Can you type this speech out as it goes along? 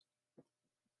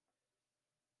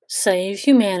Save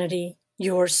humanity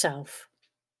yourself.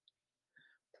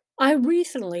 I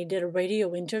recently did a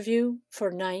radio interview for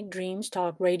Night Dreams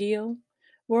Talk Radio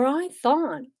where I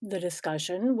thought the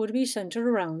discussion would be centered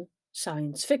around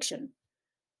science fiction.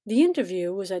 The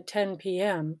interview was at 10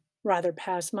 p.m., rather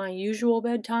past my usual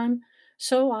bedtime,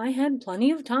 so I had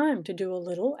plenty of time to do a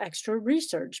little extra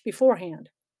research beforehand.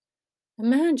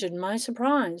 Imagine my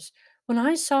surprise when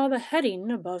I saw the heading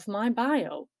above my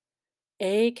bio: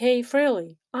 A.K.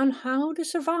 Fraley on how to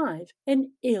survive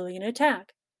an alien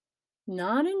attack.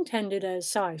 Not intended as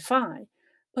sci fi,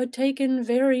 but taken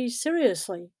very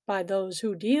seriously by those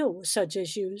who deal with such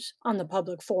issues on the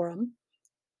public forum.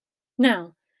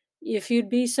 Now, if you'd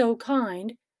be so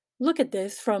kind, look at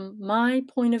this from my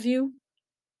point of view.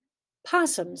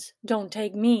 Possums don't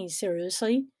take me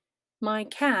seriously. My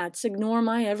cats ignore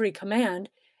my every command,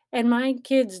 and my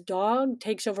kid's dog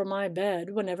takes over my bed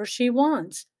whenever she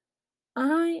wants.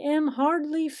 I am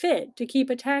hardly fit to keep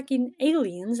attacking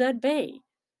aliens at bay.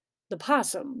 The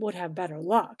possum would have better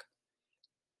luck.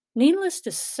 Needless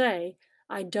to say,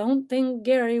 I don't think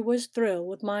Gary was thrilled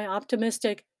with my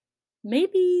optimistic,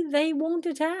 maybe they won't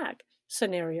attack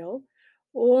scenario,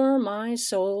 or my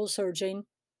soul searching,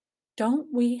 don't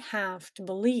we have to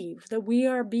believe that we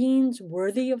are beings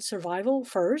worthy of survival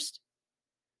first?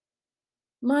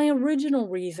 My original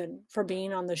reason for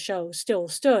being on the show still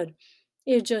stood.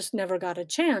 It just never got a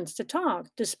chance to talk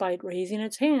despite raising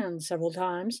its hand several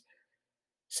times.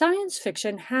 Science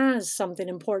fiction has something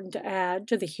important to add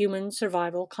to the human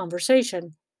survival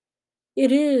conversation.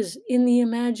 It is in the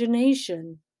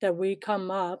imagination that we come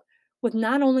up with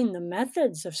not only the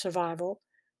methods of survival,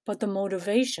 but the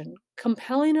motivation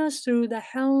compelling us through the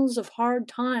hells of hard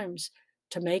times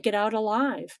to make it out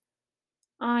alive.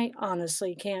 I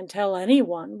honestly can't tell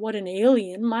anyone what an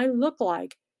alien might look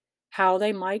like, how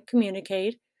they might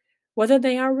communicate, whether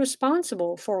they are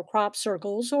responsible for crop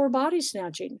circles or body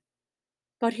snatching.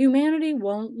 But humanity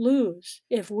won't lose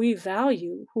if we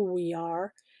value who we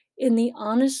are in the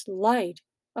honest light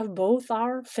of both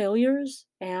our failures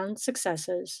and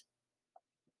successes.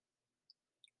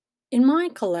 In my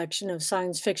collection of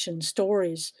science fiction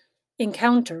stories,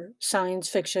 Encounter Science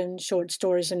Fiction Short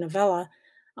Stories and Novella,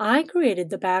 I created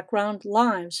the background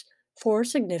lives for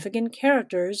significant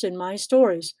characters in my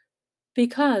stories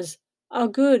because a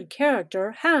good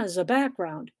character has a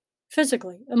background,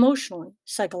 physically, emotionally,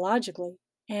 psychologically,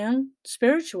 and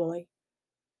spiritually.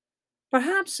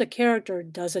 Perhaps a character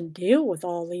doesn't deal with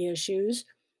all the issues.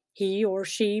 He or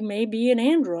she may be an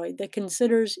android that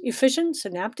considers efficient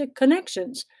synaptic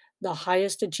connections the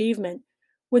highest achievement,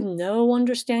 with no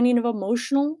understanding of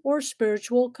emotional or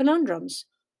spiritual conundrums.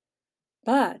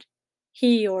 But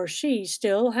he or she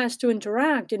still has to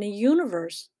interact in a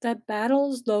universe that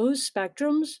battles those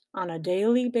spectrums on a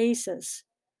daily basis.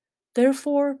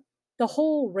 Therefore, the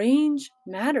whole range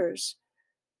matters.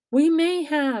 We may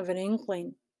have an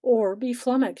inkling or be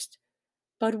flummoxed,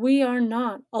 but we are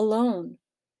not alone.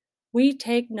 We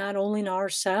take not only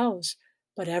ourselves,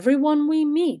 but everyone we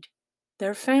meet,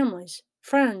 their families,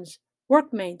 friends,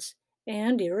 workmates,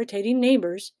 and irritating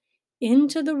neighbors,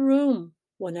 into the room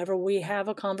whenever we have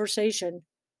a conversation,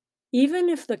 even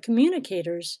if the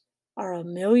communicators are a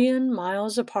million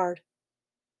miles apart.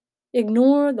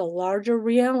 Ignore the larger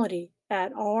reality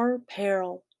at our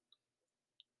peril.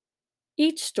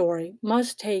 Each story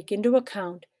must take into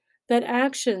account that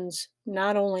actions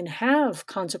not only have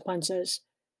consequences,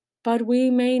 but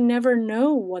we may never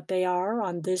know what they are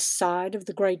on this side of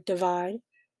the Great Divide.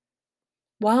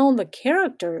 While the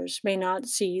characters may not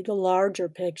see the larger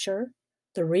picture,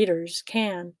 the readers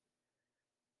can.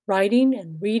 Writing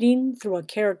and reading through a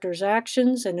character's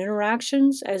actions and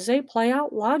interactions as they play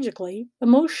out logically,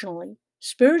 emotionally,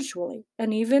 spiritually,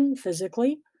 and even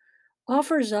physically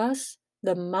offers us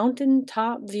the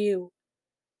mountaintop view.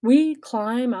 We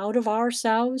climb out of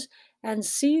ourselves and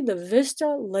see the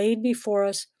vista laid before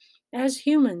us as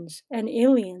humans and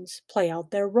aliens play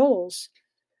out their roles.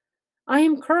 I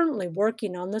am currently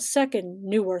working on the second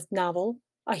New Earth novel,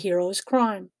 A Hero's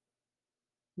Crime.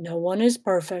 No one is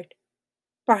perfect.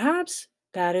 Perhaps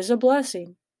that is a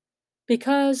blessing,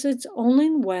 because it's only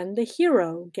when the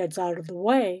hero gets out of the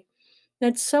way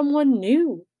that someone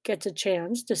new gets a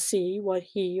chance to see what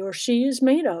he or she is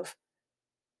made of.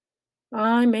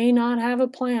 I may not have a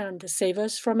plan to save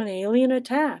us from an alien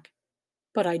attack,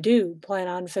 but I do plan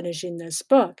on finishing this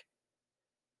book.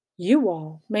 You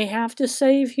all may have to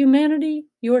save humanity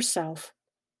yourself.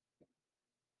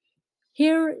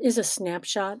 Here is a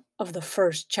snapshot of the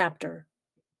first chapter.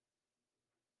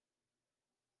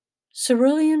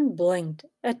 Cerulean blinked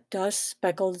at dust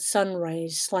speckled sun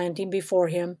rays slanting before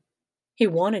him. He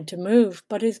wanted to move,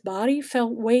 but his body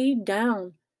felt weighed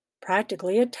down,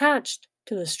 practically attached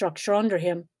to the structure under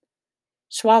him.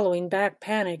 Swallowing back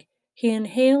panic, he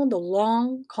inhaled a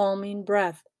long, calming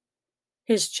breath.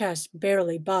 His chest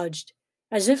barely budged,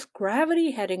 as if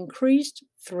gravity had increased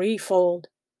threefold.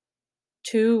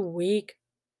 Too weak.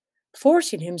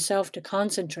 Forcing himself to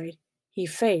concentrate, he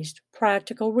faced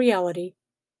practical reality.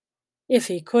 If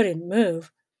he couldn't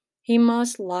move, he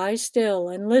must lie still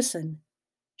and listen.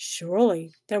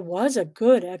 Surely there was a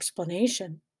good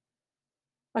explanation.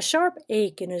 A sharp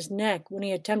ache in his neck when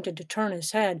he attempted to turn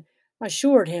his head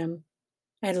assured him,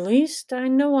 "At least I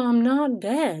know I'm not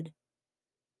dead."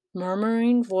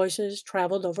 Murmuring voices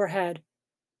traveled overhead.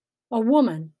 A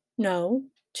woman, no,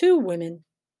 two women,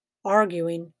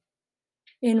 arguing.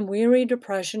 In weary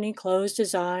depression, he closed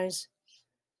his eyes.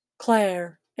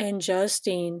 Claire and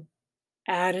Justine,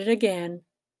 at it again.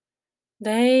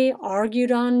 They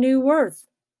argued on New Earth.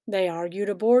 They argued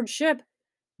aboard ship.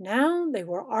 Now they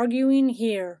were arguing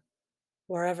here,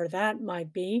 wherever that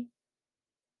might be.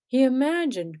 He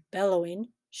imagined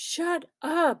bellowing, "Shut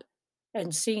up!"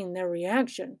 and seeing their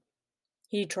reaction.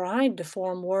 He tried to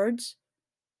form words.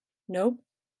 Nope,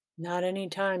 not any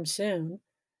time soon.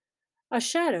 A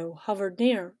shadow hovered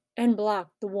near and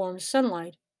blocked the warm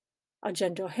sunlight. A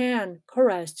gentle hand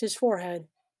caressed his forehead.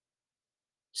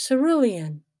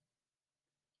 Cerulean.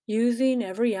 Using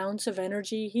every ounce of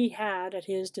energy he had at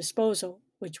his disposal,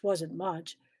 which wasn't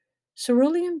much,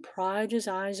 Cerulean pried his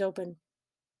eyes open.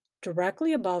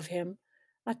 Directly above him,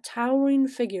 a towering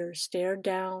figure stared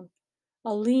down.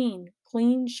 A lean,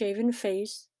 clean-shaven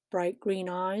face, bright green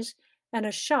eyes, and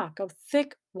a shock of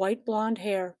thick white blonde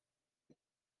hair.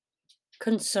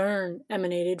 Concern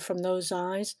emanated from those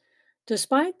eyes,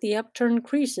 despite the upturned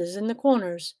creases in the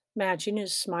corners, matching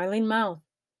his smiling mouth.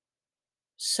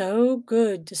 "So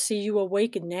good to see you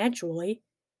awaken naturally.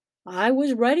 I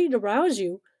was ready to rouse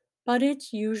you, but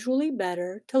it's usually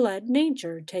better to let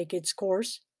nature take its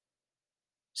course."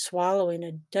 Swallowing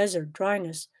a desert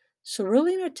dryness,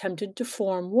 Cerulean attempted to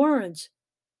form words.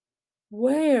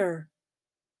 "Where?"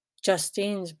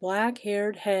 Justine's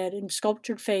black-haired head and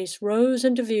sculptured face rose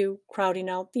into view, crowding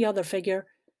out the other figure,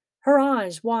 her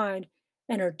eyes wide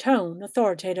and her tone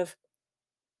authoritative.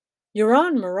 "You're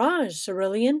on Mirage,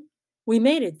 Cerulean. We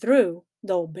made it through,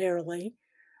 though barely.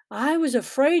 I was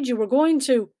afraid you were going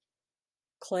to—"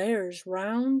 Claire's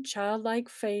round, childlike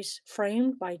face,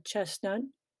 framed by chestnut,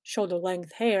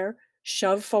 shoulder-length hair,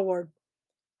 shoved forward.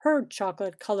 Her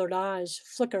chocolate-colored eyes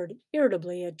flickered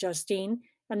irritably at Justine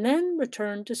and then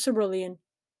returned to Cerulean.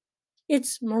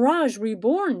 "It's Mirage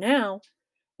Reborn now.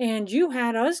 And you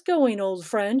had us going, old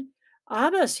friend.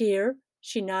 Abbas here,"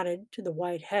 she nodded to the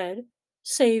white head,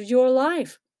 "saved your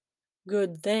life.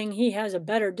 Good thing he has a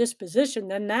better disposition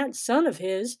than that son of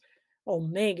his.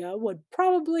 Omega would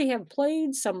probably have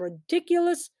played some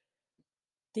ridiculous—"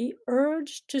 The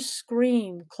urge to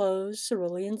scream closed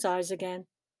Cerulean's eyes again.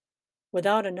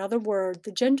 Without another word,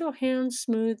 the gentle hand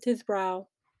smoothed his brow.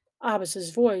 Abbas's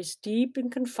voice, deep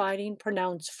and confiding,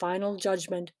 pronounced final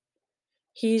judgment.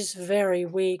 "He's very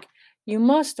weak. You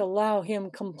must allow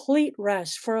him complete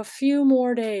rest for a few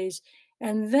more days,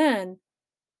 and then—"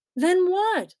 "Then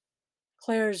what?"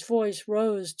 Claire's voice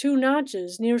rose 2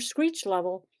 notches near screech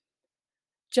level.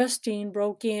 Justine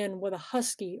broke in with a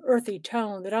husky, earthy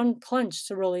tone that unclenched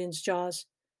Cerulean's jaws.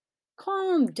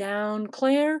 "Calm down,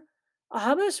 Claire.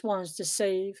 Abbas wants to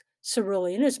save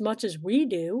Cerulean as much as we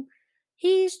do.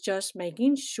 He's just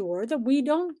making sure that we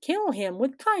don't kill him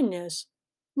with kindness.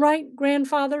 Right,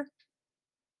 grandfather?"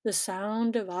 The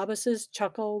sound of Abbas's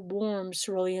chuckle warmed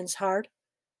Cerulean's heart.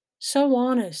 So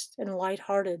honest and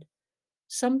light-hearted.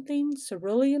 Something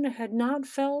Cerulean had not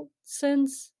felt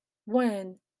since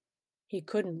when? He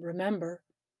couldn't remember.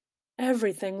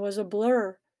 Everything was a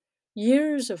blur.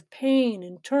 Years of pain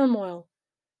and turmoil.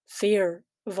 Fear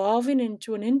evolving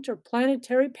into an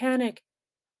interplanetary panic.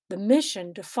 The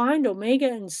mission to find Omega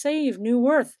and save New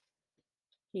Earth.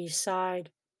 He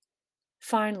sighed.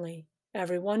 Finally,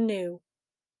 everyone knew.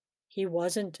 He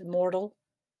wasn't immortal.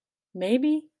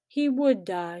 Maybe he would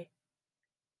die.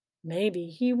 Maybe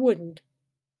he wouldn't.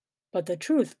 But the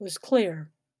truth was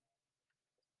clear.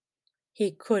 He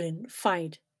couldn't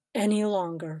fight any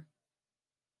longer.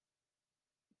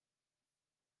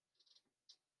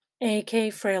 A.K.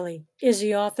 Fraley is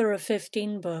the author of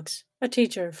 15 books, a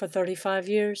teacher for 35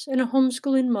 years, and a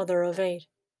homeschooling mother of 8.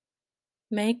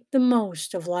 Make the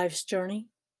most of life's journey.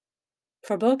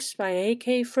 For books by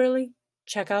A.K. Fraley,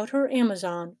 check out her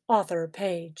Amazon author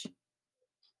page.